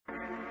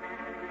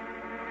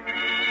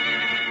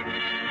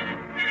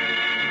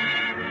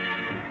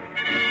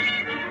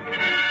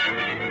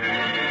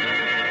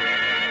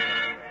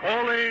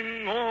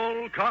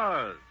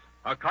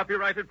a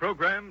copyrighted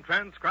program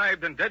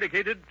transcribed and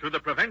dedicated to the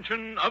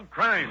prevention of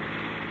crime.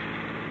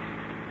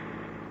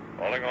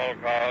 Calling all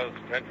cars,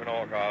 attention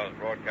all cars,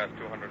 broadcast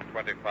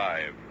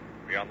 225.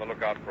 Be on the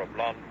lookout for a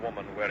blonde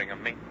woman wearing a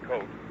mink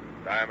coat,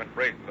 diamond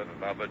bracelet,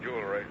 and other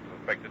jewelry,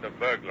 suspected of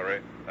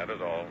burglary. That is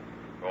all.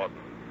 Gordon.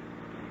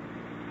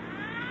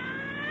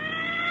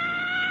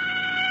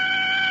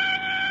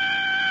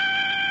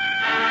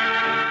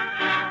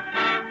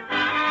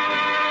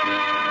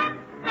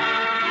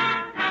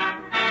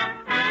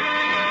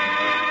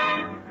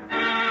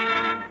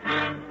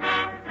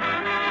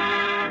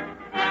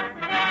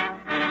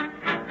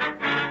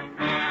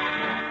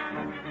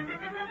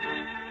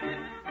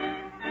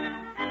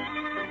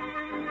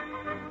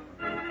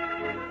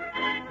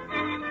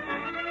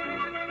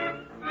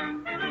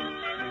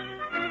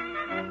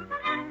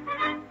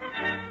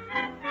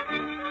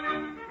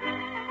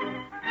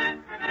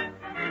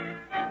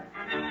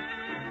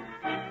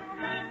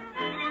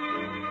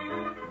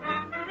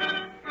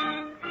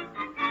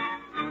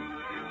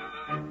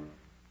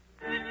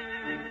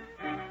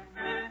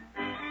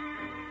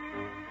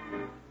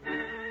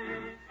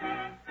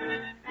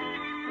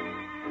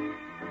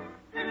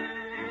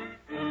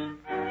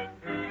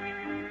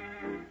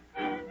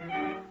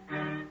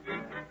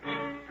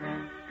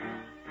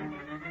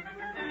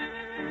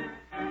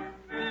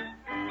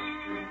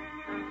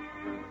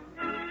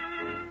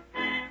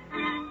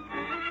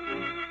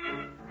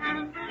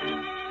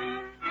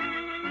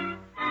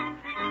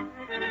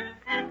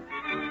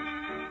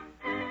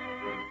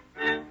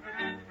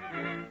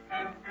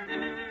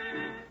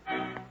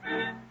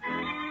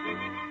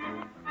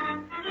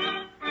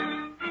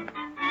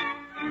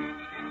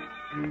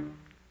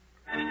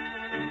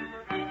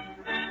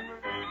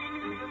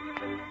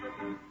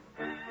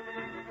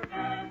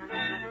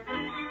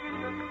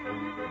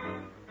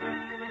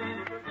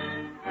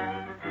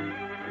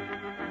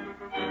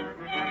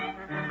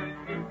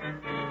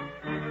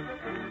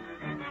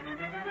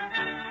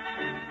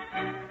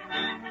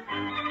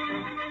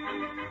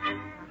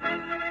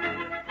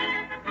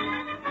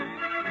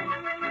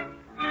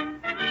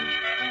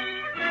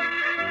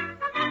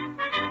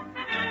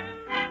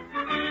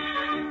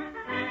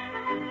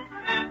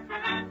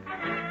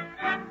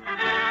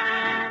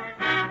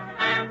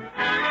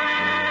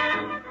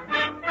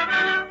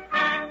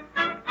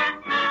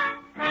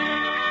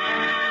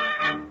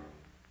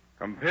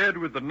 Compared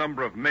with the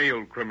number of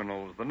male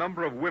criminals, the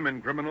number of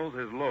women criminals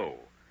is low.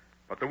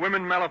 But the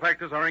women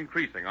malefactors are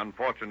increasing,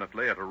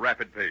 unfortunately, at a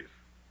rapid pace.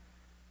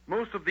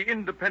 Most of the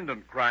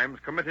independent crimes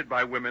committed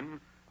by women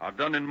are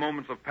done in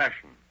moments of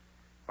passion.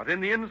 But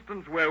in the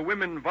instance where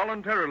women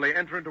voluntarily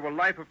enter into a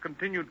life of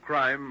continued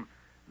crime,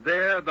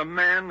 there the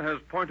man has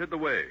pointed the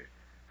way.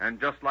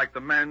 And just like the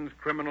man's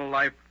criminal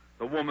life,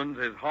 the woman's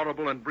is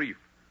horrible and brief,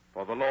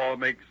 for the law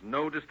makes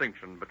no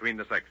distinction between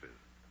the sexes.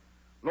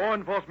 Law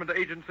enforcement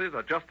agencies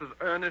are just as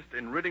earnest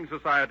in ridding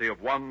society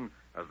of one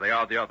as they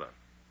are the other.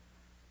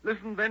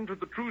 Listen then to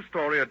the true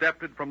story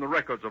adapted from the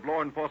records of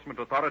law enforcement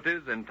authorities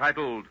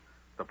entitled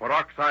The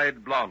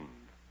Peroxide Blond.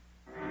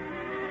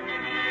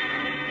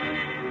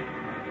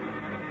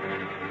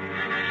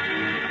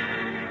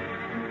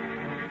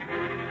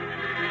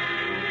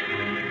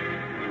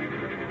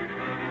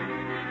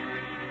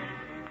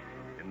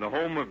 In the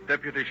home of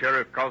Deputy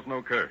Sheriff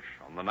Cosno Kirsch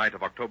on the night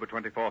of October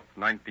 24th,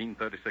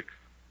 1936.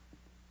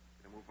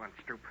 One,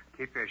 Stoop.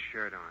 Keep your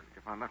shirt on. You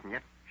found nothing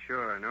yet?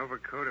 Sure, an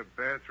overcoat, a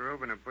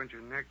bathrobe, and a bunch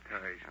of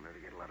neckties. I better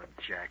get a lot of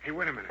jack. Hey,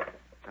 wait a minute.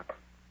 What's up?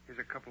 Here's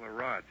a couple of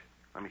rods.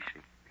 Let me see.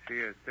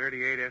 See, a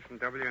 38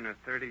 S&W and a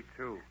 32.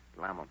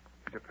 Lamont.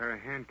 There's a pair of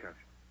handcuffs.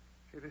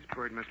 See, this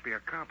bird must be a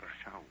copper.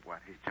 So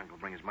what? His junk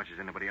will bring as much as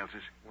anybody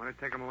else's. Want to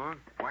take him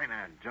along? Why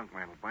not? Junk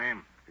man will buy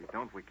him. If he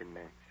don't, we can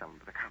sell him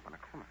to the cop on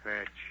the corner.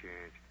 Fat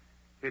chance.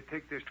 Here,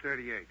 take this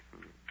 38.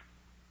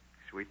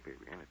 Sweet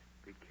baby, ain't it?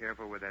 Be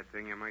careful with that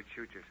thing. You might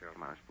shoot yourself.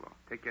 Come on, let's blow.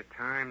 Take your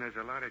time. There's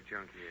a lot of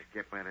junk here.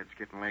 Get by it. It's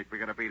getting late. We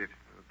gotta beat it.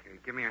 Okay,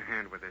 give me a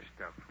hand with this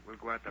stuff. We'll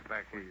go out the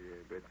back way. Yeah,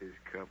 I bet this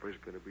copper's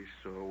gonna be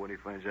sore when he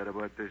finds out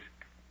about this.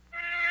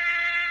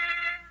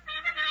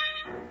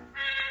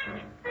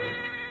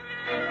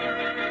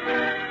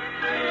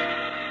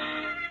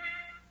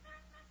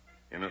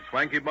 In a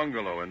swanky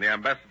bungalow in the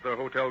Ambassador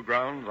Hotel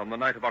grounds on the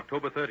night of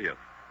October 30th.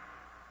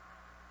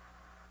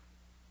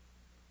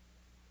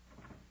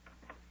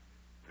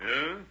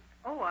 Yeah?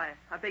 Oh,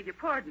 I beg your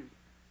pardon.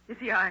 You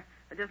see, I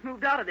just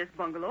moved out of this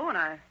bungalow, and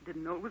I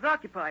didn't know it was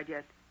occupied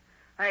yet.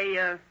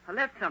 I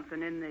left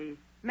something in the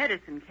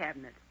medicine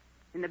cabinet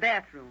in the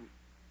bathroom.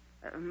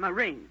 My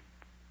ring.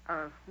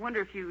 Wonder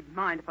if you'd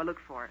mind if I look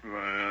for it. Well,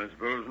 I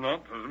suppose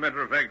not. As a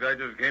matter of fact, I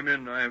just came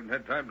in. I haven't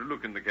had time to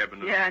look in the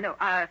cabinet. Yeah, I know.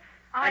 I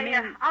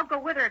mean... I'll go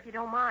with her if you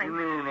don't mind.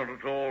 No, not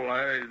at all.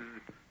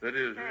 That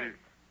is... Thanks.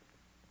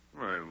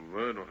 My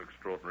word, what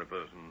extraordinary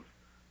persons.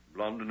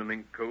 Blonde in a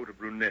mink coat, a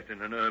brunette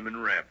in an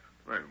ermine wrap.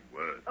 My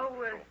word.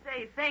 Oh,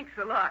 say, thanks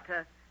a lot.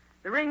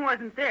 The ring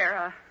wasn't there.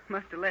 I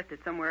must have left it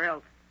somewhere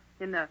else.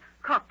 In the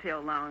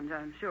cocktail lounge,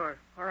 I'm sure.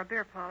 Or a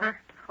beer parlor.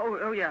 Huh?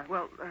 Oh, yeah.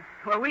 Well,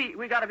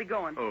 we got to be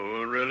going.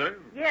 Oh, really?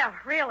 Yeah,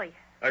 really.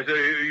 I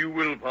say, you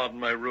will pardon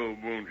my robe,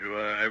 won't you?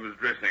 I was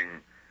dressing.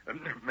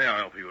 May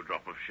I offer you a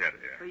drop of sherry?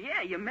 Oh,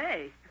 yeah, you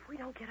may. If we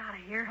don't get out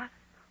of here, huh?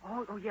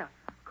 Oh, yeah.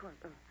 Of course.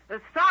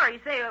 Sorry,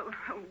 say,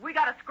 we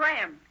got to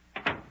scram.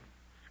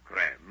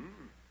 Scram?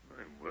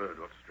 My word,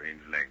 what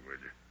strange language.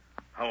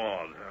 How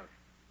odd, huh?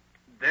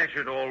 Dash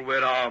it all,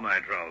 where are my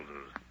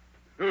trousers?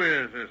 Oh,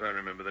 yes, I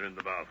remember. They're in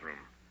the bathroom.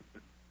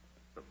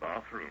 The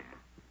bathroom?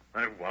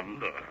 I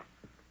wonder.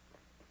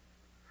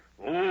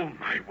 Oh,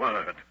 my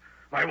word.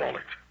 My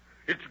wallet.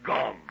 It's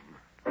gone.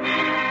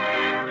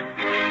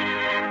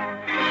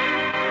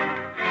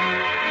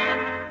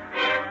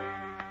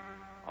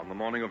 On the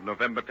morning of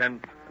November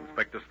 10th,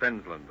 Inspector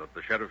Stensland of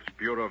the Sheriff's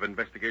Bureau of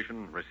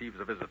Investigation receives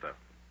a visitor.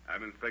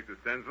 I'm Inspector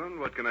Stensland.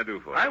 What can I do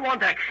for you? I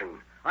want action.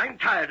 I'm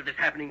tired of this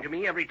happening to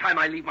me every time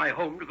I leave my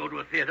home to go to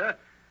a theater.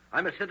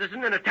 I'm a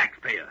citizen and a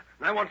taxpayer,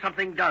 and I want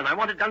something done. I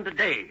want it done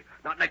today.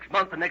 Not next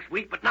month or next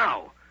week, but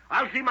now.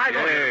 I'll see my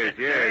lawyer.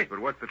 Yes, but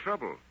what's the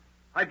trouble?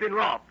 I've been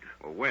robbed.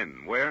 Well,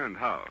 when, where, and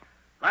how?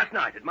 Last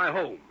night at my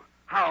home.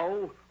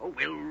 How? Oh,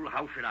 well,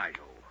 how should I know?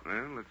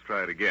 Well, let's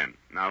try it again.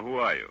 Now, who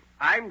are you?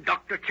 I'm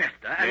Dr.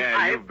 Chester,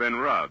 and you've been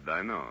robbed,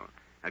 I know.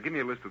 Now, give me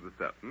a list of the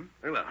stuff,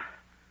 Very well.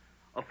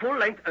 A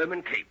full-length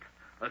ermine cape.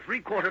 A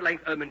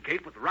three-quarter-length ermine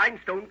cape with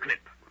rhinestone clip.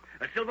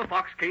 A silver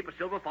fox cape, a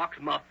silver fox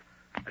muff.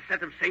 A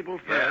set of sable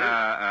furs.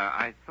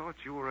 I thought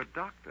you were a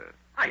doctor.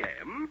 I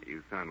am.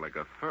 You sound like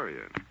a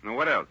furrier. Now,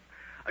 what else?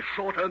 A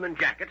short ermine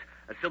jacket,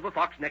 a silver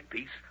fox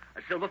neckpiece,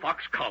 a silver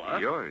fox collar.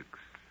 Yoicks.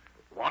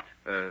 What?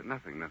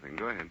 Nothing.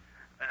 Go ahead.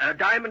 A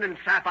diamond and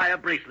sapphire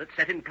bracelet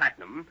set in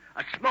platinum,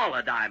 a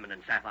smaller diamond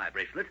and sapphire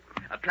bracelet,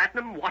 a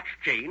platinum watch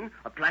chain,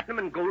 a platinum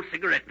and gold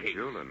cigarette case.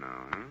 Jeweler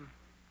now, huh?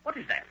 What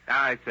is that?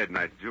 I said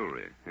nice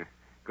jewelry.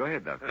 Go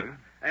ahead, Doctor.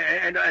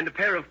 And a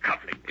pair of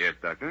cufflinks. Yes,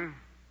 Doctor.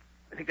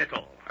 I think that's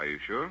all. Are you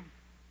sure?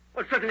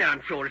 Well, certainly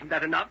I'm sure. Isn't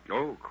that enough?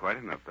 Oh, quite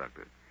enough,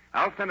 Doctor.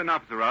 I'll send an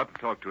officer out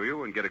to talk to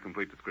you and get a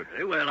complete description.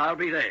 Very well, I'll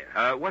be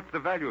there. What's the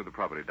value of the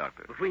property,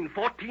 Doctor? Between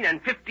 $14,000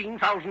 and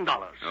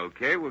 $15,000.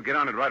 Okay, we'll get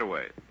on it right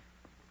away.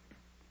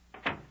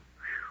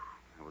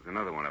 That was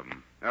another one of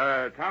them.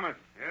 Thomas.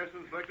 Yes,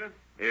 Inspector?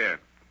 Here.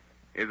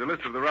 Here's a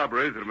list of the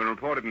robberies that have been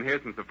reported in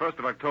here since the 1st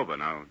of October.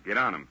 Now, get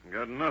on them.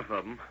 Got enough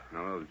of them.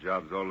 Now, those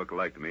jobs all look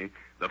alike to me.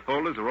 The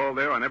folders are all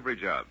there on every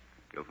job.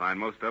 You'll find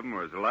most of them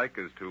are as alike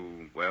as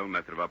to, well,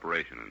 method of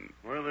operation. And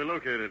Where are they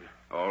located?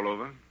 all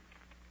over.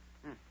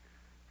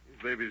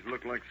 These babies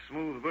look like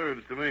smooth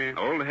birds to me.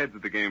 Old heads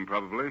at the game,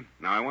 probably.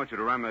 Now, I want you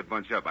to round that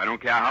bunch up. I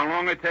don't care how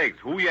long it takes,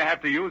 who you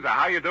have to use, or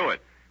how you do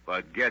it.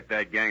 But get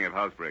that gang of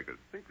housebreakers.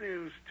 I think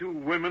there's two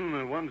women,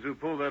 the ones who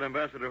pulled that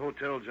Ambassador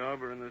Hotel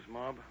job, are in this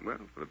mob. Well,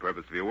 for the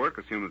purpose of your work,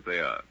 assume that they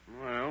are.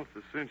 Well,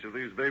 it's a cinch if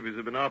these babies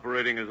have been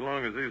operating as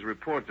long as these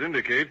reports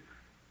indicate.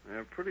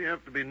 They're pretty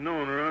apt to be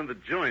known around the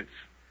joints.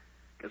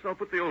 Guess I'll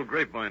put the old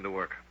grapevine to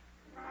work.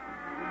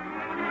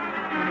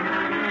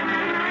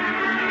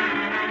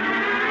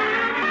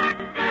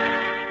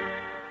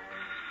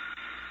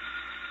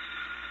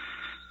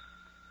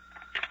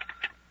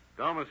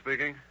 Thomas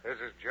speaking. This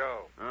is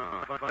Joe.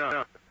 Find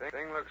out. The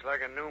thing looks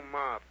like a new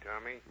mob,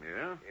 Tommy.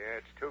 Yeah? Yeah,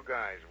 it's two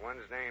guys.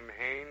 One's named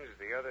Haynes,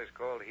 the other's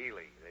called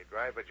Healy. They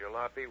drive a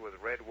jalopy with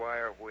red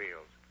wire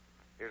wheels.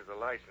 Here's the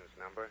license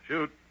number.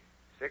 Shoot.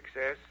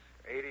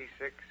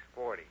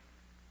 6S8640.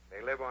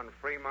 They live on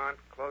Fremont,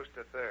 close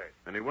to 3rd.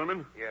 Any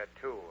women? Yeah,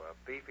 two. A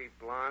beefy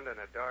blonde and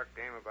a dark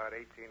dame about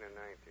 18 and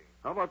 19.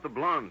 How about the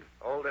blonde?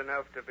 Old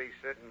enough to be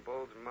Sitting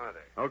Bull's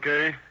mother.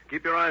 Okay.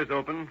 Keep your eyes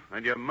open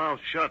and your mouth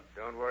shut.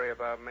 Don't worry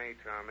about me,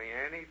 Tommy.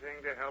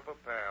 Anything to help a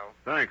pal.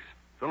 Thanks.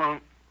 So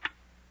long.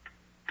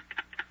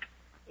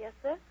 Yes,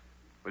 sir?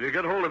 Will you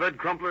get hold of Ed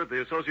Crumpler at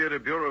the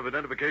Associated Bureau of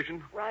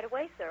Identification? Right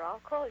away, sir.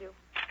 I'll call you.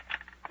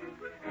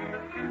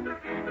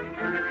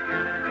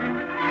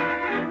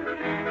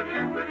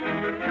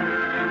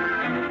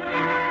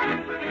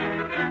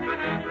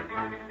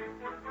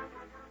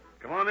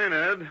 Come on in,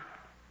 Ed.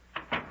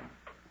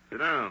 Sit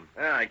down.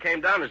 Yeah, I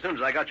came down as soon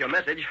as I got your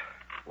message.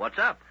 What's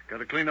up? Got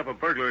to clean up a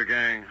burglar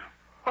gang.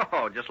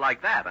 Oh, just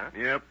like that, huh?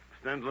 Yep.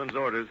 Stensland's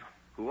orders.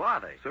 Who are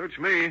they? Search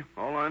me.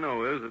 All I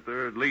know is that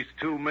there are at least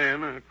two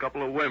men and a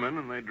couple of women,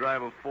 and they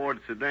drive a Ford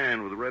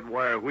sedan with red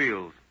wire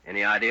wheels.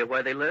 Any idea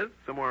where they live?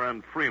 Somewhere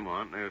on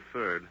Fremont, near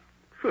 3rd.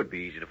 Should be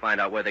easy to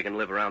find out where they can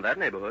live around that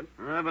neighborhood.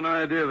 I have an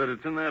idea that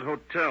it's in that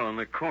hotel in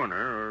the corner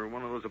or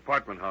one of those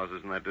apartment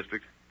houses in that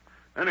district.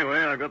 Anyway,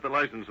 I got the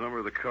license number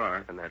of the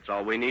car. And that's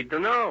all we need to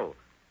know.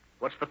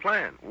 What's the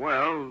plan?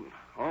 Well,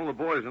 all the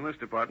boys in this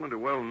department are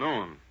well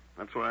known.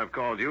 That's why I've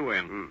called you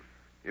in.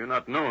 You're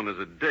not known as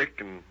a dick,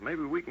 and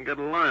maybe we can get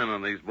a line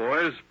on these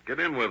boys, get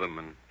in with them,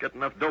 and get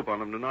enough dope on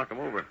them to knock them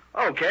over.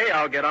 Okay,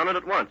 I'll get on it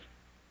at once.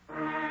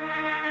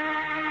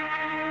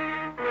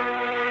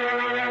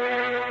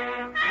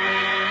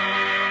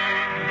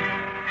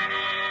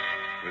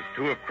 With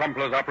two of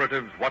Crumpler's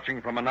operatives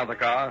watching from another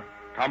car,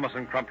 Thomas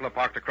and Crumpler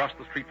parked across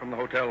the street from the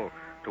hotel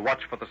to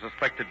watch for the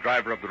suspected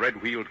driver of the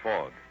red-wheeled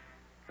Ford.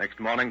 Next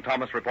morning,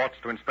 Thomas reports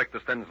to Inspector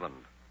Stensland.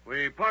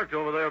 We parked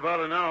over there about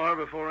an hour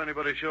before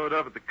anybody showed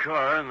up at the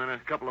car, and then a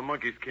couple of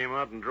monkeys came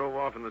out and drove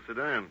off in the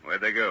sedan.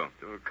 Where'd they go?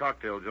 To a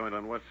cocktail joint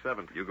on West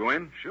 7th. You go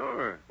in?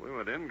 Sure. We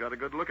went in, got a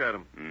good look at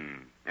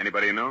them.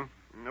 Anybody you know?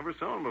 Never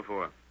saw them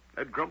before.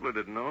 Ed Crumpler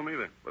didn't know them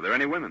either. Were there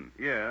any women?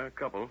 Yeah, a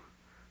couple.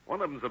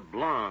 One of them's a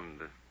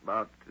blonde,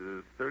 about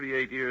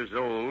 38 years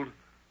old.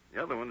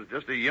 The other one's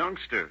just a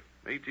youngster,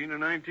 18 or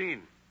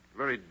 19.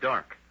 Very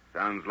dark.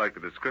 Sounds like the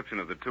description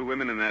of the two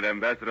women in that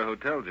Ambassador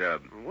Hotel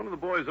job. One of the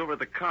boys over at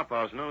the cop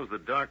house knows the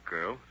dark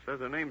girl. Says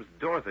her name's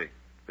Dorothy.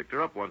 Picked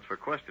her up once for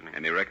questioning.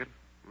 Any record?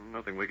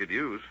 Nothing we could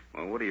use.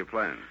 Well, what are your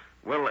plans?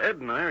 Well, Ed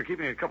and I are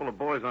keeping a couple of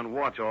boys on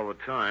watch all the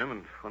time,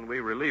 and when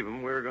we relieve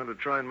them, we're going to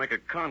try and make a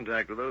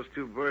contact with those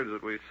two birds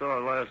that we saw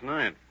last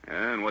night.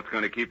 And what's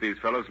going to keep these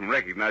fellows from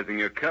recognizing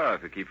your car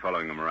if you keep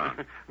following them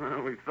around?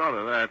 Well, we thought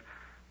of that.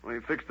 We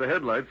fixed the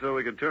headlights so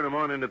we could turn them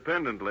on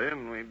independently,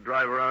 and we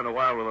drive around a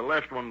while with the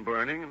left one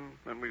burning, and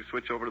then we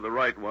switch over to the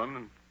right one,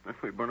 and then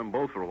we burn them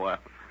both for a while.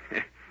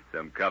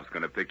 Some cop's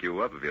going to pick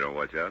you up if you don't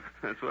watch out.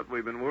 That's what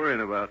we've been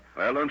worrying about.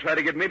 Well, don't try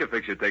to get me to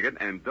fix your ticket,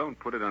 and don't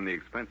put it on the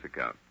expense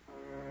account.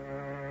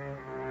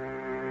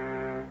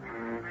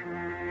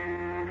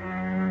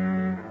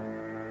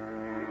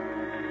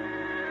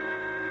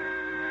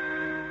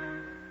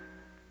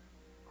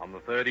 On the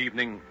third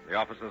evening, the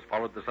officers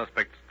followed the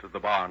suspects to the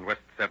bar on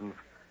West 7th,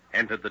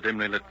 entered the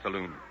dimly lit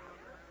saloon.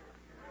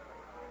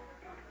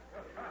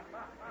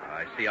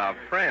 I see our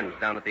friends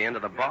down at the end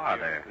of the bar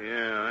there.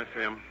 Yeah, I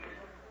see them.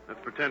 Let's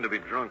pretend to be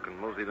drunk and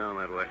mosey down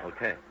that way.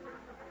 Okay.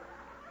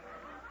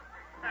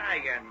 Ah,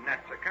 you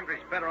nuts. The country's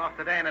better off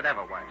today than it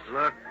ever was.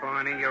 Look,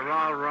 Barney, you're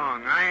all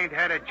wrong. I ain't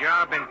had a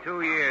job in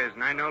 2 years,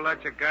 and I know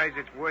lots of guys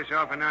that's worse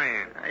off than I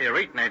am. You're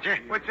eating, ain't you?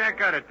 What's that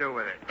got to do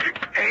with it?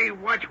 Hey,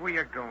 watch where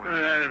you're going.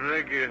 I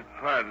beg your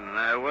pardon.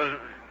 I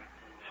wasn't...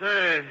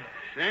 Say,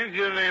 ain't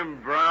your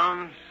name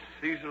Brown?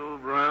 Cecil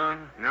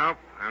Brown? Nope,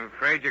 I'm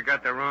afraid you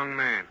got the wrong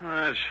man. Oh,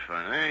 that's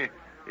funny.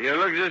 You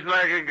look just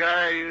like a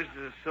guy I used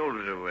to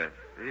soldier with.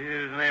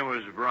 His name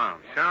was Brown.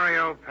 Sorry,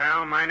 old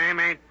pal, my name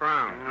ain't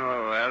Brown.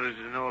 Oh, well, this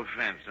is no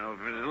offense, no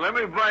offense. Let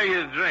me buy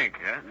you a drink,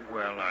 huh?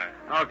 Well,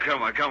 Oh,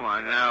 come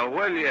on. Now,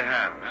 what do you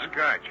have?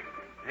 Scotch.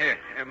 Here,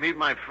 meet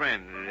my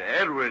friend.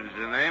 Edward's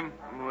the name.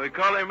 We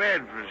call him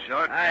Ed for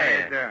short.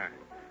 Ed,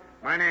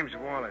 my name's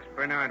Wallace,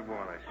 Bernard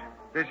Wallace.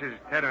 This is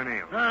Ted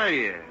O'Neill. Oh,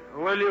 yeah.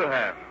 What do you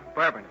have?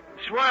 Bourbon.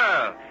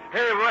 Swell.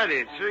 Hey,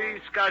 Buddy,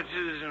 3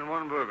 scotches and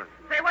 1 bourbon.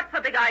 Say, what's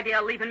the big idea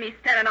of leaving me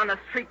standing on the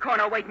street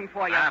corner waiting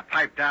for you?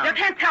 Pipe down. You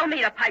can't tell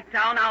me to pipe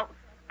down.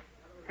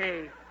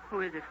 Hey,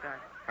 who is this guy?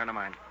 Friend of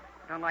mine.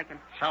 Don't like him.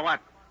 So what?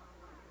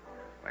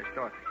 Where's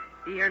Dorothy?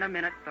 Be here in a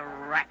minute, the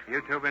rat.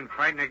 You two been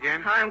fighting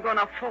again? I'm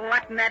gonna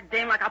flatten that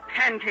dame like a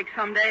pancake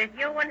someday.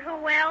 You and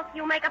who else?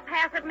 You make a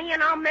pass at me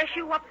and I'll mess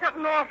you up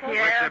something awful.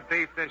 Yeah. What's the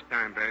beef this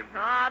time, babe?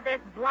 Ah, this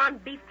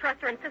blonde beef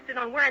truster insisted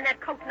on wearing that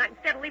coat tonight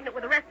instead of leaving it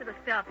with the rest of the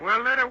stuff.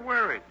 Well, let her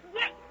wear it.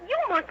 Yeah, you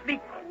must be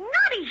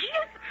nutty.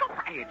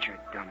 Quiet, you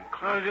dumb Oh,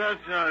 clown. just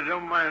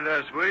don't mind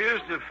us. We're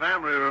used to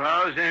family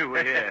rows, ain't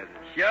we, Ed?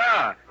 Sure.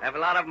 I have a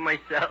lot of them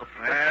myself.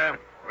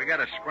 We got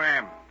to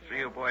scram. See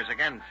you boys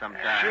again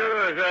sometime.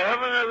 Sure.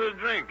 Have another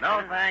drink.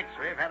 No, thanks.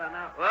 We've had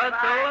enough. Well,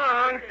 so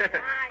long.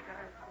 Bye.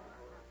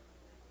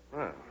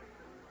 Well,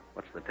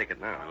 what's the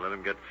ticket now? Let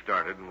him get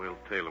started, and we'll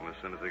tail him as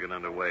soon as they get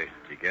underway.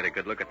 Did you get a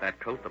good look at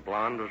that coat the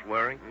blonde was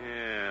wearing?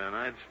 Yeah, and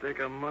I'd stake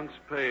a month's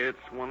pay.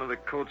 It's one of the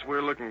coats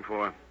we're looking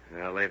for.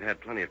 Well, they've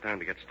had plenty of time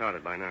to get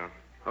started by now.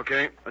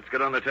 Okay, let's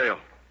get on the tail.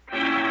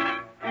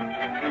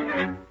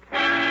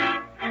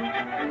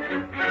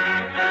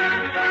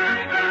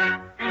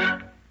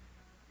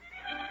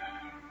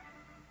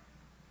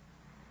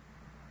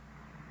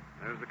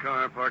 There's the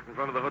car parked in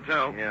front of the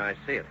hotel. Yeah, I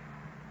see it.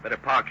 Better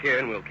park here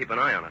and we'll keep an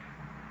eye on it.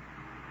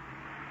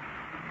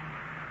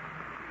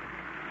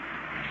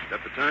 Is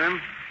that the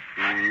time?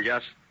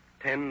 Just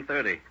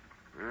 10:30.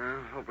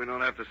 Hope we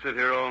don't have to sit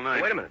here all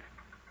night. Wait a minute.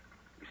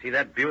 You see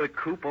that Buick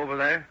coupe over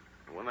there?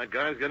 The one that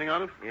guy's getting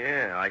out of?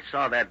 Yeah, I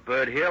saw that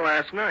bird here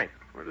last night.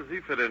 Where does he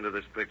fit into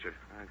this picture?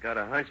 I got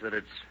a hunch that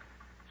it's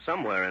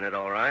somewhere in it,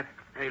 all right.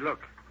 Hey,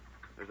 look.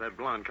 There's that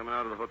blonde coming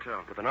out of the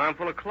hotel. With an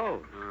armful of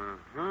clothes.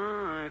 Uh-huh,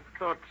 I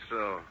thought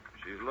so.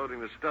 She's loading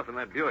the stuff in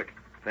that Buick.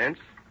 Fence?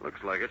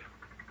 Looks like it.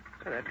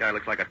 Yeah, that guy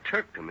looks like a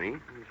Turk to me.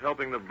 He's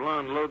helping the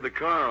blonde load the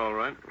car, all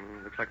right.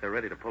 Looks like they're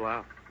ready to pull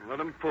out. Let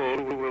them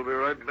pull. We'll be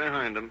right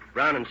behind them.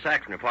 Brown and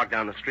Saxon are parked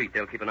down the street.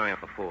 They'll keep an eye on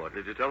the Ford.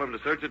 Did you tell them to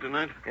search it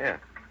tonight? Yeah,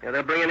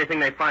 they'll bring anything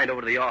they find over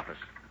to the office.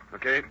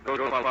 Okay, go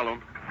follow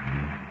them.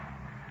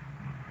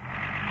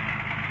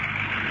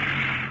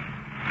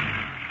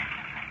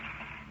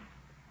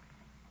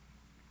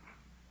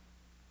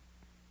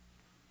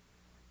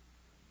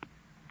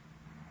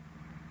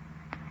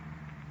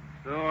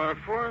 So our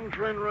foreign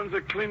friend runs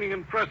a cleaning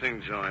and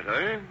pressing joint,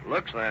 eh?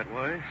 Looks that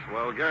way.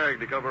 Swell gag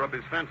to cover up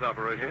his fence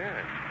operation.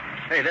 Yeah.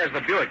 Hey, there's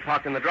the Buick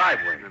parked in the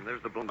driveway. And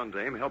there's the blonde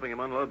dame helping him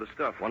unload the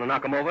stuff. Want to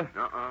knock him over?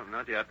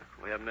 Not yet.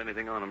 We haven't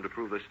anything on them to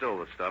prove they stole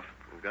the stuff.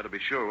 We've got to be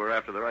sure we're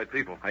after the right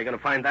people. How are you going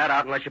to find that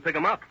out unless you pick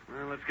them up?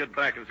 Well, let's get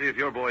back and see if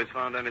your boys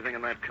found anything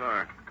in that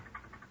car.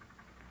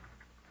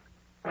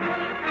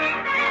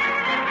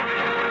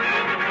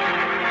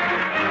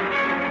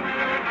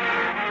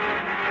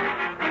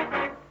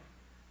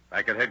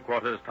 Back at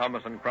headquarters,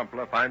 Thomas and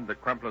Crumpler find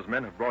that Crumpler's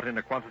men have brought in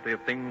a quantity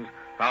of things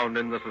found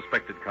in the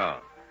suspected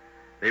car.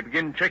 They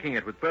begin checking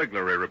it with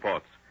burglary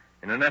reports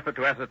in an effort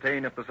to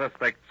ascertain if the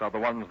suspects are the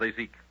ones they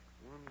seek.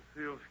 One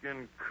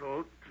sealskin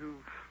coat, 2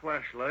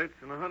 flashlights,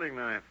 and a hunting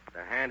knife. It's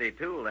a handy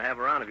tool to have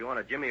around if you want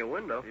to jimmy a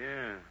window.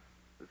 Yeah.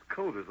 This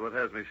coat is what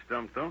has me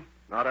stumped, though.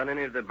 Not on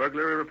any of the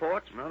burglary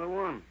reports? Not a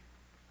one.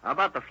 How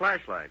about the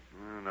flashlights?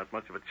 Not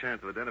much of a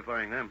chance of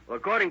identifying them. Well,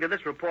 according to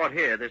this report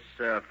here, this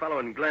fellow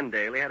in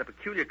Glendale, he had a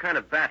peculiar kind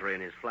of battery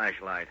in his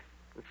flashlight.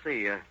 Let's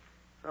see,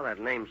 saw that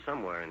name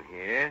somewhere in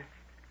here.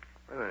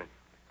 Wait a minute.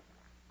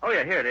 Oh,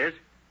 yeah, here it is.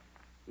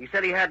 He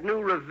said he had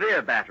new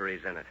Revere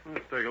batteries in it.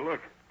 Let's take a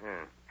look.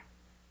 Yeah.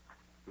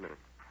 A minute.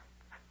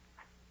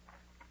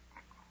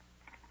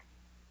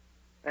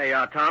 There you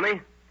are,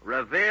 Tommy.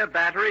 Revere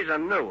batteries are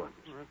new ones.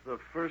 That's the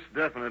first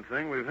definite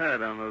thing we've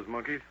had on those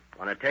monkeys.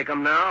 Want to take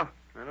them now?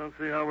 I don't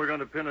see how we're going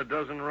to pin a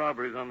dozen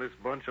robberies on this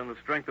bunch on the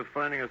strength of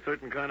finding a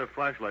certain kind of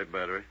flashlight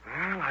battery.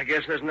 Well, I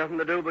guess there's nothing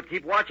to do but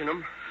keep watching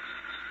them.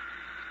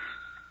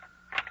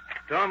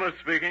 Thomas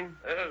speaking.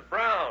 This is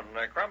Brown.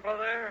 Crumpler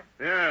there?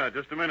 Yeah,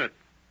 just a minute.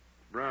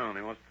 Brown,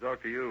 he wants to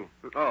talk to you.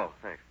 Oh,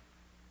 thanks.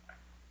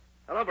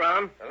 Hello,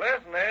 Brown.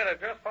 Listen, Ed, I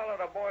just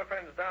followed our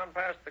boyfriends down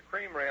past the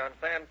creamery on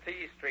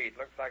Santee Street.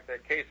 Looks like they're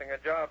casing a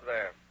job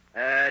there.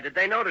 Did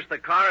they notice the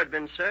car had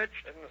been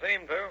searched? Didn't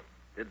seem to.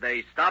 Did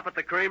they stop at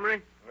the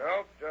creamery?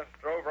 Nope, just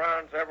drove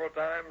around several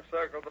times,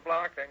 circled the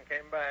block, then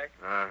came back.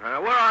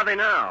 Uh-huh. Where are they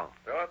now?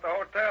 Still at the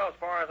hotel, as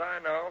far as I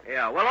know.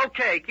 Yeah, well,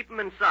 okay. Keep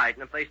them in sight,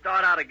 and if they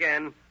start out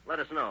again, let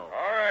us know.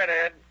 All right,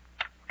 Ed.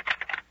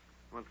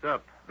 What's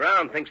up?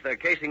 Brown thinks they're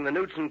casing the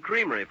Knudsen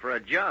Creamery for a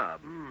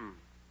job.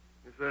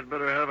 Guess I'd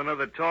better have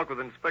another talk with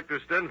Inspector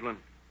Stensland.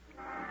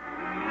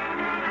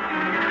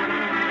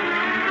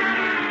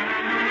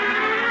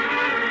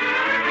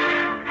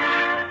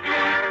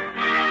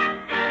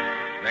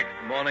 Next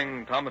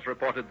morning, Thomas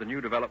reported the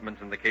new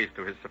developments in the case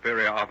to his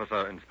superior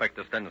officer,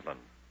 Inspector Stensland.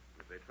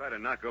 If they try to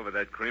knock over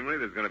that creamery,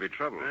 there's going to be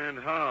trouble. And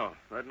how?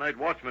 That night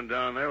watchman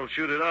down there will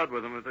shoot it out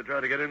with them if they try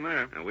to get in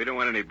there. And we don't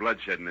want any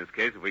bloodshed in this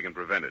case if we can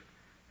prevent it.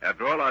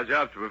 After all, our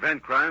job's to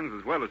prevent crimes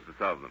as well as to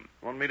solve them.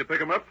 Want me to pick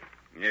them up?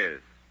 Yes.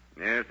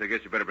 Yes, I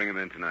guess you better bring them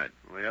in tonight.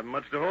 We haven't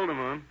much to hold them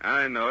on.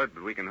 I know it,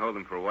 but we can hold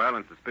them for a while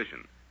on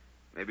suspicion.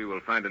 Maybe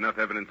we'll find enough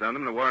evidence on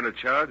them to warrant a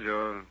charge,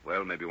 or,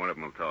 well, maybe one of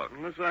them will talk.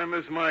 Unless I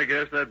miss my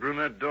guess, that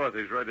brunette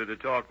Dorothy's ready to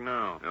talk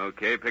now.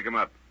 Okay, pick them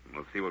up.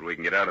 We'll see what we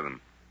can get out of them.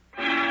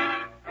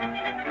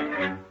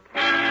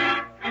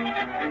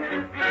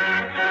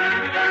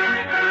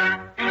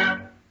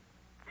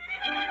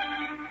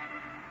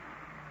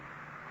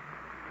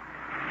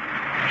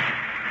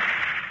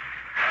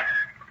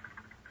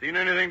 Seen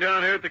anything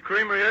down here at the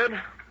creamery, Ed?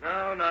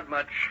 No, not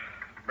much.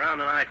 Brown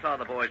and I saw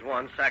the boys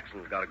once.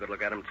 Saxon's got a good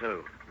look at them,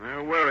 too.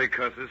 They're wary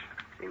cusses.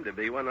 Seem to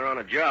be when they're on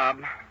a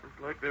job.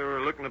 Looks like they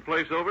were looking the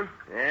place over.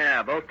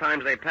 Yeah, both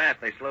times they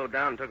passed, they slowed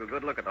down and took a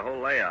good look at the whole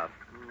layout.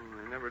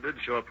 They never did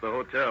show up at the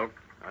hotel.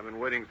 I've been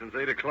waiting since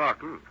 8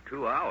 o'clock.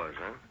 2 hours,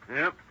 huh?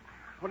 Yep.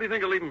 What do you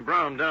think of leaving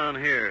Brown down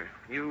here?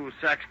 You,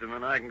 Saxton,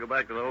 and I can go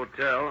back to the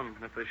hotel, and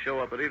if they show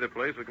up at either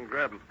place, we can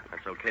grab them.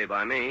 That's okay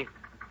by me.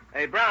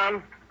 Hey,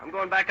 Brown, I'm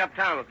going back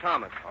uptown with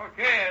Thomas.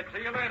 Okay, Ed,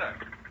 see you later.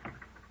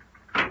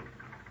 I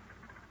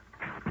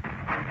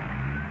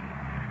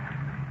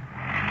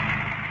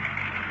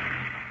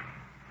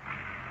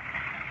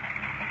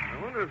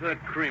wonder if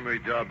that creamery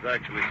job's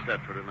actually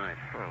set for tonight.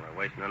 Well, they're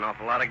wasting an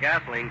awful lot of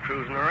gasoline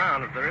cruising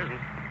around if there isn't.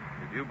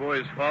 Did you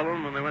boys follow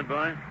them when they went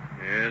by?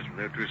 Yes, but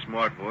they're too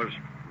smart for us.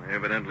 They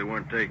evidently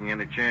weren't taking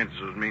any chances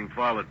with being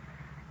followed.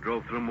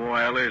 Drove through more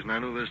alleys than I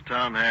knew this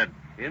town had.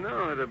 You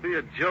know, it'd be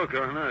a joke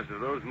on us if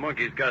those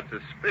monkeys got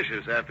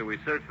suspicious after we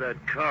searched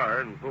that car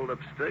and pulled up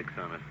stakes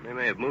on us. They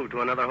may have moved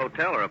to another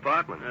hotel or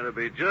apartment. That'd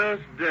be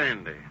just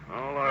dandy.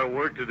 All our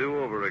work to do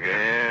over again.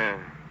 Yeah.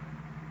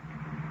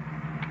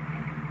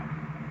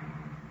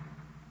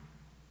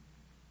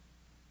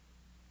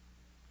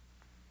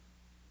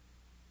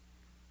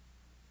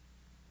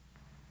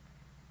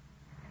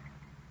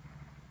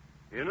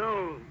 You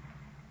know,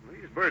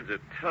 these birds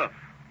are tough.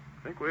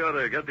 Think we ought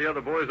to get the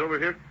other boys over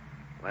here?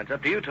 Well, that's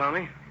up to you,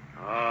 Tommy.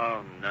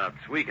 Oh,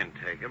 nuts. We can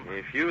take them.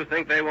 If you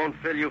think they won't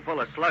fill you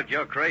full of slugs,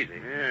 you're crazy.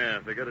 Yeah,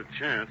 if they get a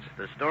chance.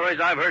 The stories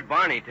I've heard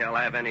Barney tell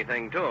have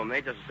anything to them.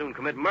 They just as soon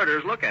commit murder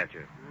as look at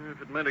you.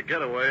 If it meant a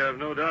getaway, I've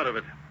no doubt of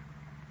it.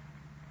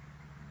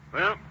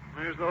 Well,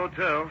 here's the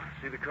hotel.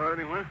 See the car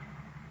anywhere?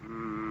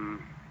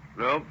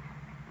 Nope.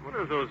 What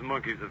if those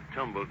monkeys have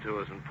tumbled to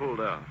us and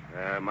pulled out?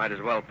 Might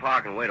as well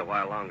park and wait a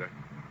while longer.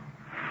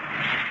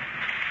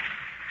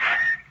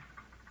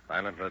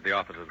 Silently, the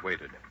officers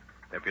waited.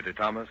 Deputy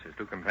Thomas, his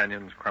 2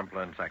 companions,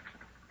 Crumpler and Saxon.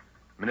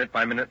 Minute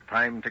by minute,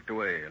 time ticked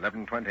away.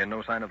 11:20 and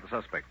no sign of the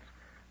suspects.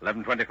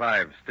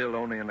 11:25, still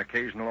only an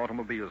occasional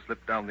automobile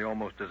slipped down the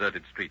almost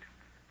deserted street.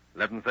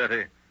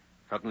 11:30,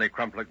 suddenly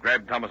Crumpler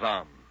grabbed Thomas'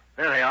 arm.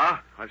 There they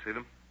are. I see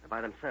them. They're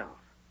by themselves.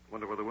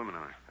 Wonder where the women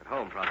are. At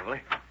home,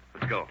 probably.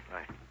 Let's go.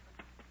 Right.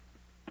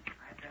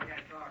 I think I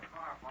saw a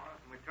car, fellas,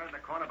 and we turned the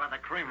corner by the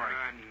creamery.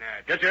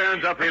 Get your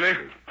hands up, Healy.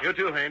 You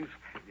too, Haynes.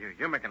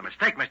 You're making a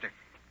mistake, mister.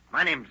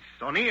 My name's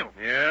O'Neill.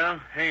 Yeah,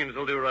 Haynes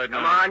will do right now.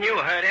 Come on, you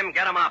heard him.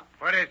 Get him up.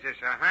 What is this,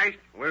 a heist?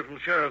 We're from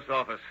Sheriff's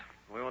office.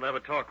 We want to have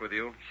a talk with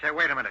you. Say,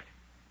 wait a minute.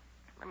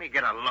 Let me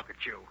get a look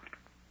at you.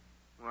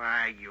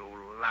 Why, you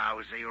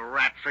lousy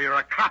rat, so you're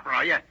a copper,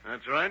 are you?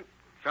 That's right.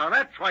 So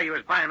that's why you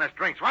was buying us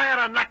drinks. Why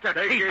ought to knock your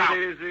Take teeth it out?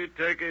 easy,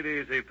 take it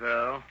easy,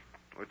 pal.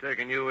 We're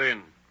taking you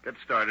in. Get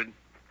started.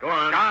 Go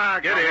on.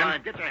 Get in.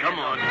 on. Get your Come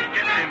hands on. up.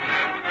 Get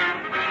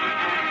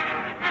in.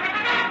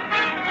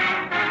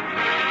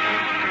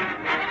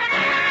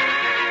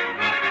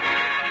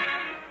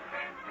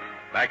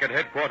 Back at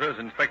headquarters,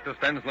 Inspector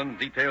Stensland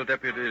detailed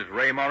deputies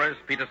Ray Morris,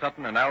 Peter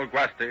Sutton, and Al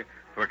Guasti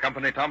to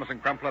accompany Thomas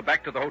and Crumpler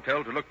back to the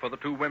hotel to look for the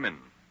two women.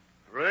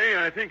 Ray,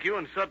 I think you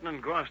and Sutton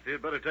and Guasti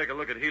had better take a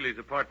look at Healy's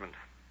apartment.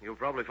 You'll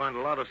probably find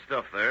a lot of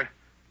stuff there.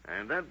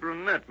 And that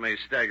brunette may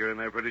stagger in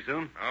there pretty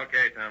soon.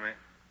 Okay, Tommy.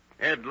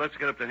 Ed, let's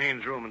get up to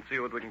Haynes' room and see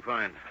what we can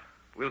find.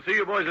 We'll see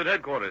you boys at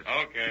headquarters.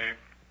 Okay.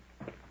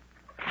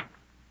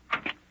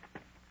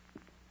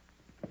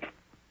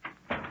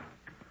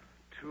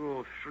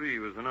 203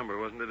 was the number,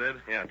 wasn't it, Ed?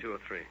 Yeah,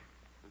 203.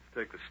 Let's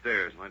take the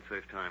stairs. Might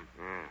save time.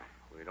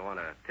 We don't want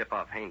to tip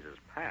off Haynes's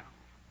pal.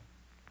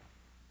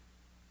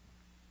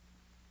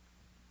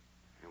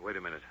 Hey, wait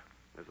a minute.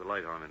 There's the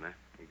light on in there.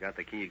 You got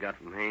the key you got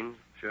from Haynes?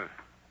 Sure.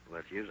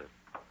 Let's use it.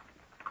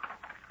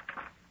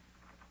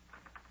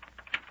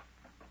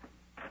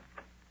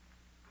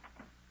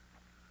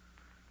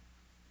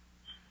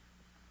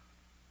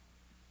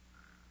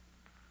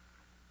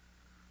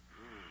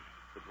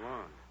 The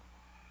blonde.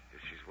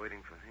 Guess she's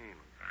waiting for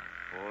Haynes.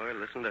 Boy,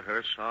 listen to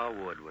her saw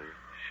wood, will you?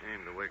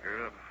 Shame to wake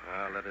her up.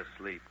 Let her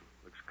sleep.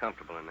 Looks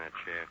comfortable in that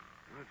chair.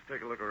 Let's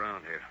take a look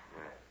around here.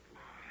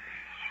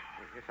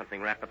 Here's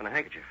something wrapped up in a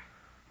handkerchief.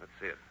 Let's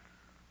see it.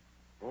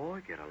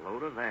 Boy, get a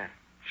load of that.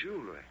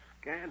 Jewelry.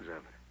 Scads of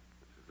it.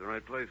 This is the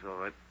right place, all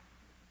right.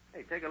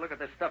 Hey, take a look at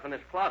this stuff in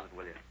this closet,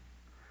 will you?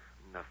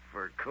 Enough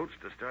fur coats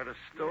to start a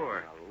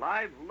store. Yeah, a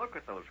live look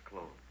at those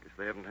clothes. Guess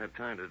they haven't had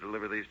time to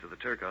deliver these to the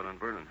Turk out on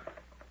Vernon.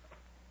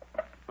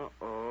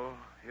 Uh-oh.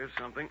 Here's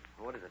something.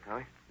 What is it,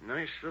 Tommy?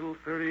 Nice little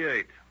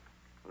 38.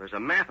 Well, there's a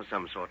map of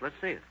some sort. Let's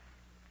see it.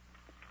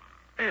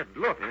 Ed,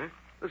 look. Huh?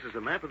 This is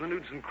a map of the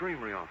Knudsen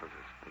Creamery offices.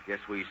 I guess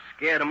we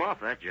scared them off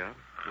that job.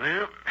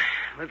 Well,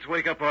 let's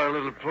wake up our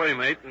little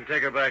playmate and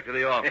take her back to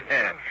the office.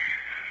 Yeah.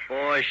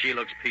 Boy, she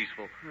looks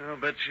peaceful. I'll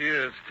bet she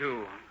is,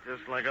 too.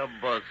 Just like a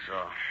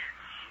buzzsaw.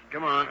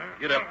 Come on,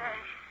 get up.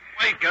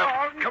 Wake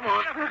up. Come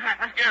on.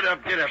 Get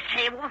up, get up.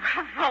 Hey, who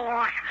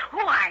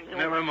are you?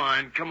 Never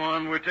mind. Come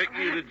on, we're taking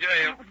you to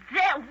jail.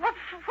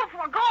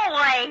 Go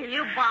away.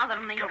 You bother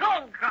me. Go.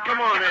 Come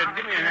on, Ed.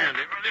 Give me a hand.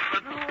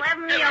 Let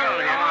me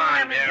alone.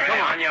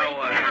 Come on, you.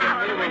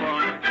 Move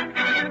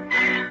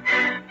along.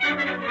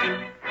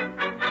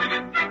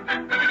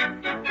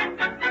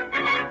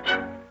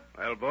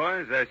 Well,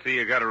 boys, I see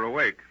you got her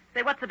awake.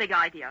 Say, what's the big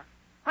idea?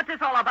 What's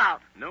this all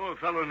about? Know a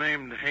fellow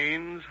named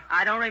Haynes?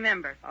 I don't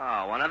remember.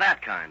 Oh, one of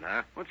that kind,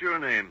 huh? What's your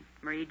name?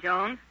 Marie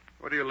Jones.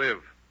 Where do you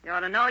live? You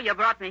ought to know you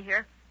brought me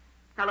here.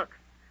 Now, look,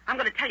 I'm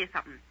going to tell you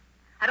something.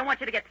 I don't want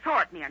you to get sore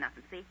at me or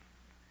nothing, see?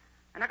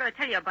 I'm not going to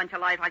tell you a bunch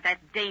of lies like that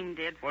dame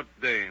did. What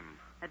dame?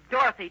 That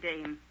Dorothy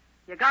dame.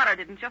 You got her,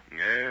 didn't you?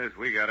 Yes,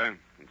 we got her.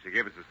 And she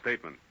gave us a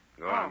statement.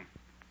 Go on.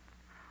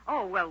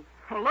 Oh, well,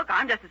 look,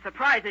 I'm just as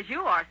surprised as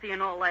you are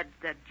seeing all that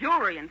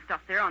jewelry and stuff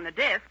there on the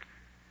desk.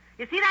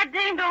 You see, that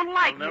dame don't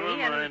like Well, me.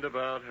 never mind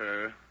about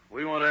her.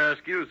 We want to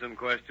ask you some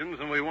questions,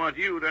 and we want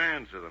you to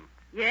answer them.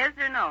 Yes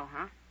or no,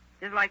 huh?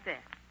 Just like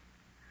that.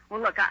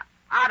 Well, look,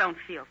 I don't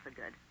feel so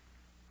good.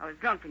 I was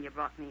drunk when you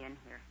brought me in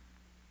here.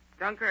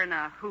 Drunker than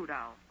a hoot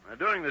owl. Now,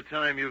 during the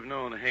time you've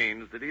known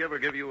Haynes, did he ever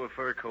give you a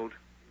fur coat?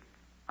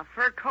 A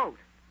fur coat?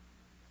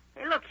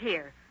 Hey, look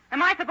here.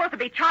 Am I supposed to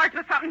be charged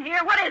with something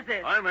here? What is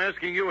this? I'm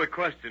asking you a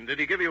question. Did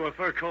he give you a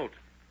fur coat?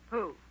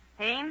 Who?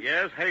 Haynes?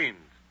 Yes, Haynes.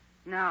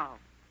 No.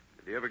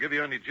 Did he ever give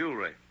you any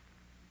jewelry?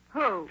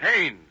 Who?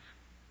 Haynes.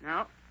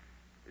 No.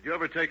 Did you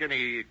ever take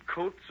any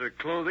coats or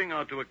clothing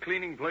out to a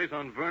cleaning place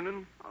on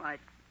Vernon? Well, I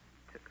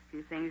took a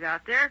few things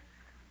out there.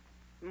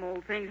 Some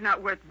old things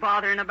not worth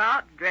bothering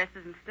about.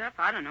 Dresses and stuff.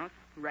 I don't know.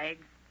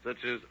 Rags.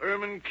 Such as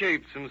ermine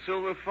capes and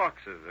silver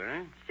foxes,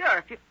 eh? Sure,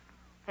 if you...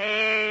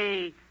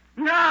 Hey...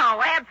 No,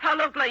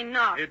 absolutely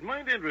not. It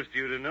might interest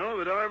you to know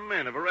that our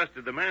men have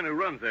arrested the man who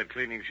runs that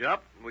cleaning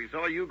shop. We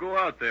saw you go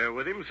out there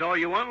with him, saw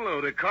you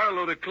unload a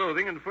carload of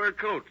clothing and fur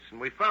coats, and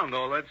we found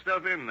all that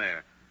stuff in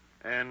there.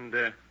 And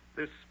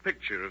this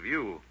picture of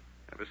you.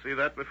 Ever see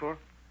that before?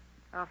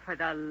 Oh, for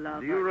the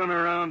love Do you of... run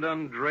around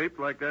undraped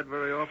like that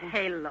very often?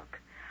 Hey, look.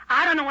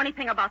 I don't know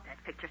anything about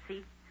that picture,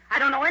 see? I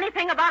don't know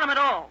anything about him at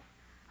all.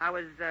 I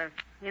was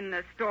in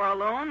the store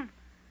alone,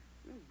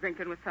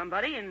 drinking with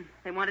somebody, and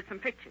they wanted some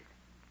pictures.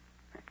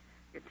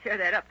 You tear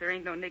that up, there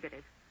ain't no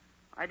negative.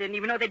 I didn't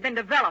even know they'd been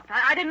developed.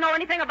 I didn't know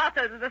anything about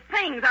the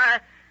things.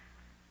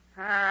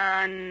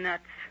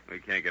 Nuts. We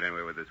can't get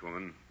anywhere with this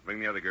woman. Bring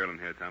the other girl in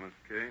here, Thomas.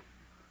 Okay.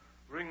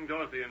 Bring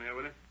Dorothy in here,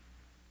 will you?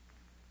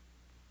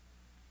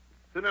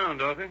 Sit down,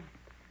 Dorothy.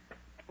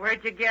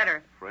 Where'd you get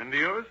her? Friend of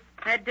yours?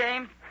 That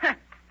dame?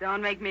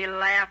 Don't make me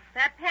laugh.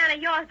 That pan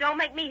of yours don't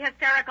make me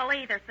hysterical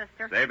either,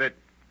 sister. Save it.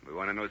 We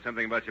want to know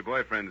something about your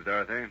boyfriends,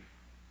 Dorothy.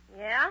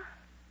 Yeah?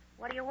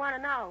 What do you want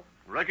to know?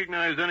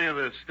 Recognize any of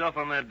the stuff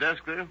on that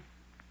desk there?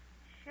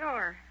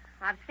 Sure.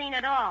 I've seen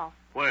it all.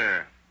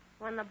 Where?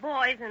 When the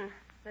boys and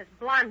this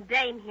blonde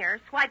dame here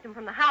swiped them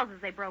from the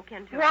houses they broke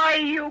into. Why,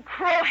 you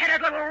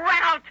crow-headed little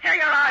rat, I'll tear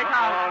your eyes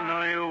out. Oh,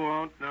 no, you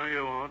won't. No,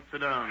 you won't.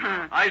 Sit down.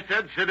 I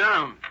said sit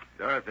down.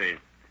 Dorothy,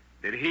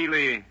 did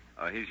Healy...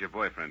 Oh, he's your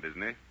boyfriend,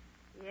 isn't he?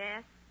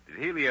 Yes?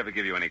 Did Healy ever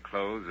give you any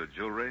clothes or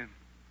jewelry?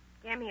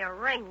 Gave me a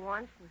ring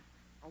once and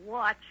a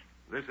watch.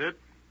 This it?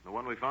 The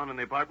one we found in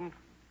the apartment?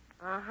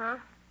 Uh-huh.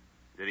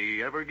 Did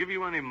he ever give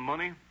you any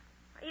money?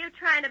 Are you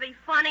trying to be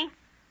funny?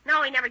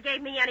 No, he never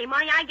gave me any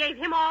money. I gave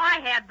him all I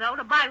had, though,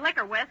 to buy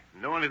liquor with.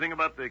 Know anything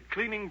about the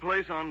cleaning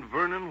place on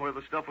Vernon where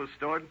the stuff was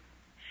stored?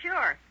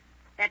 Sure.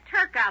 That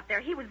Turk out there,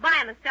 he was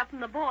buying the stuff from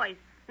the boys.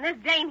 And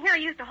this dame here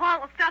used to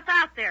haul the stuff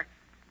out there.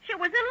 She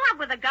was in love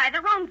with the guy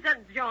that owns the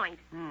joint.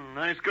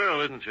 Nice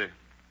girl, isn't she?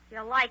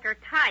 You like her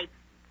type.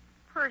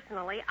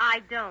 Personally,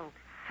 I don't.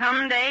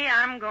 Someday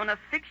I'm gonna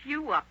fix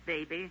you up,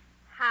 baby.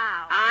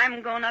 How?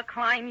 I'm gonna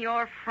climb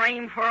your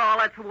frame for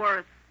all it's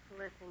worth.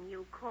 Listen,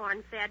 you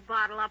corn-fed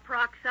bottle of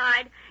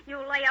Peroxide. You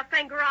lay a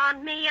finger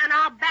on me, and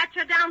I'll bat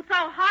you down so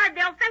hard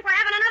they'll think we're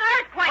having another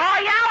earthquake. Oh,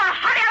 yeah? Well,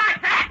 how do you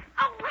like that?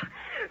 Oh,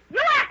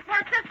 you asked for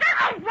it, sister.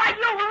 Oh, why,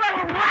 you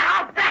little rat,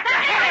 I'll bet your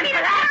head in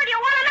for that. You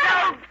want to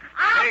know?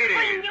 I'll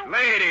clean you.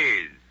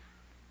 Ladies!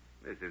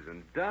 This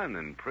isn't done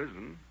in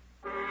prison.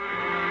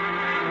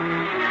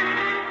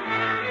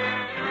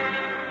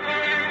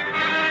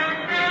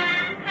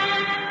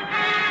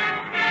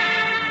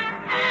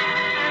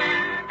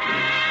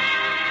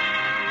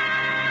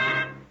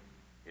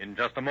 In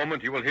just a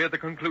moment, you will hear the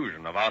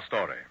conclusion of our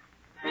story.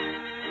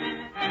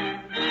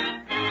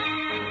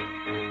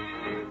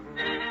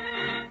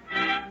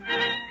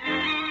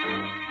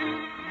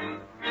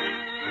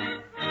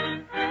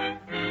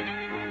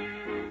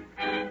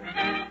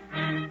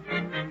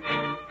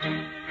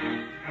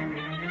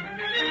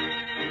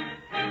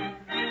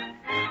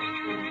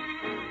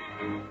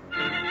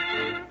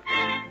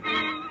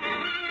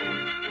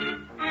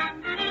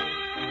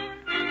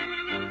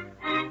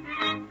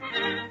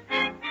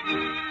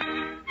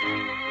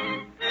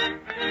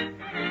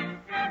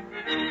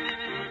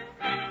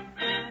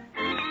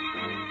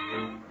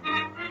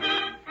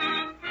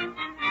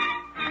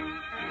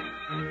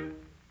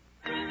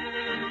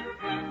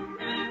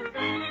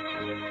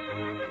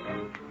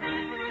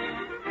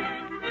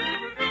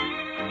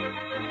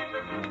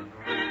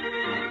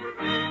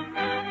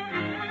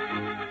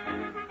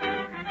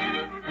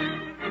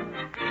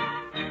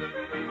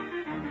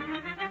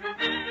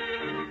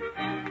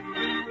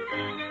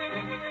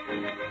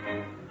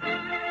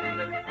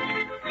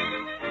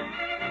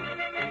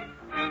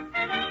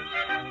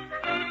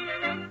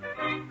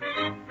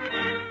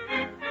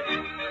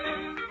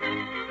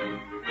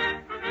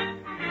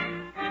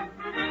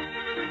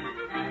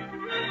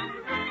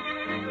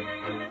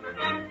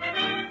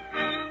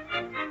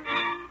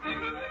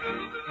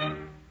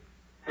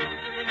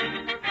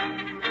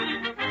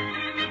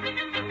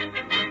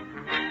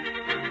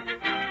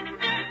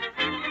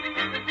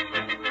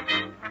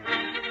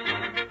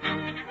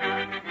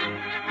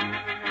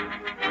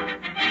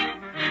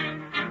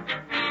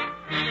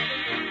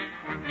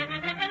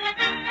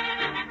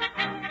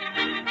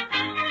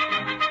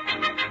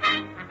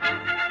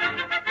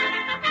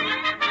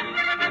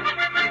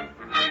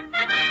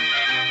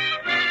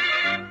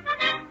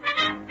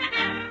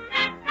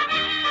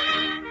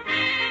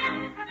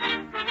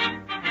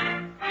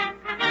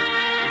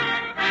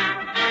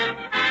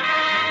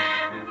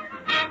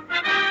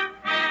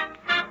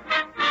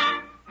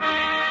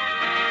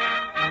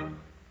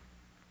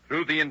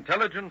 Through the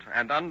intelligent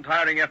and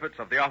untiring efforts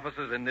of the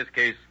officers in this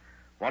case,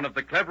 one of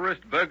the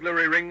cleverest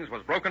burglary rings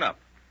was broken up,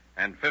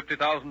 and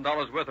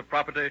 $50,000 worth of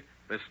property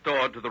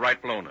restored to the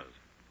rightful owners.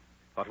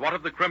 But what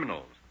of the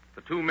criminals,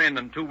 the 2 men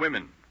and 2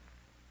 women?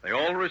 They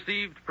all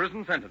received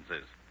prison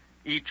sentences,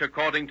 each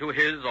according to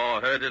his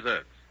or her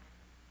deserts.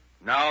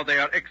 Now they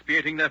are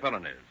expiating their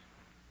felonies.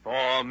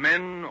 For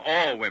men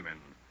or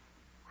women,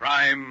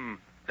 crime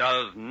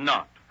does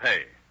not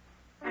pay.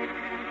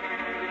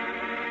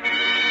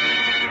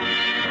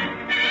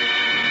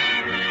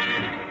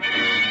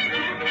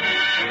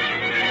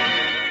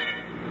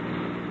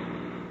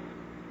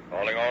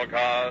 Calling all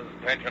cars,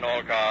 attention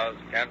all cars,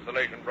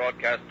 cancellation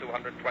broadcast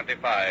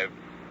 225.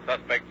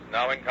 Suspects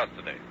now in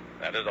custody.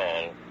 That is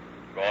all.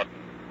 Gordon.